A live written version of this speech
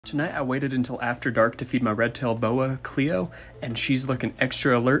Tonight I waited until after dark to feed my red-tailed boa, Cleo, and she's looking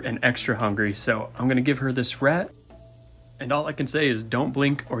extra alert and extra hungry, so I'm gonna give her this rat, and all I can say is don't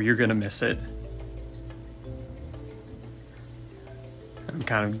blink or you're gonna miss it. I'm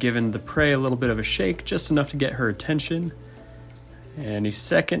kind of giving the prey a little bit of a shake, just enough to get her attention. Any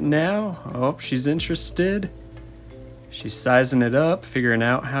second now. Oh, she's interested. She's sizing it up, figuring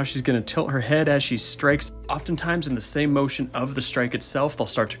out how she's gonna tilt her head as she strikes. Oftentimes in the same motion of the strike itself, they'll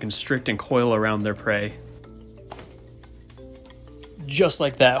start to constrict and coil around their prey. Just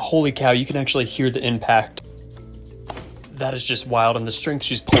like that, holy cow, you can actually hear the impact. That is just wild, and the strength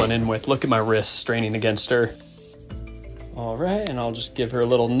she's pulling in with. Look at my wrist straining against her. All right, and I'll just give her a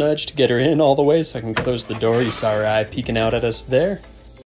little nudge to get her in all the way so I can close the door. You saw her eye peeking out at us there.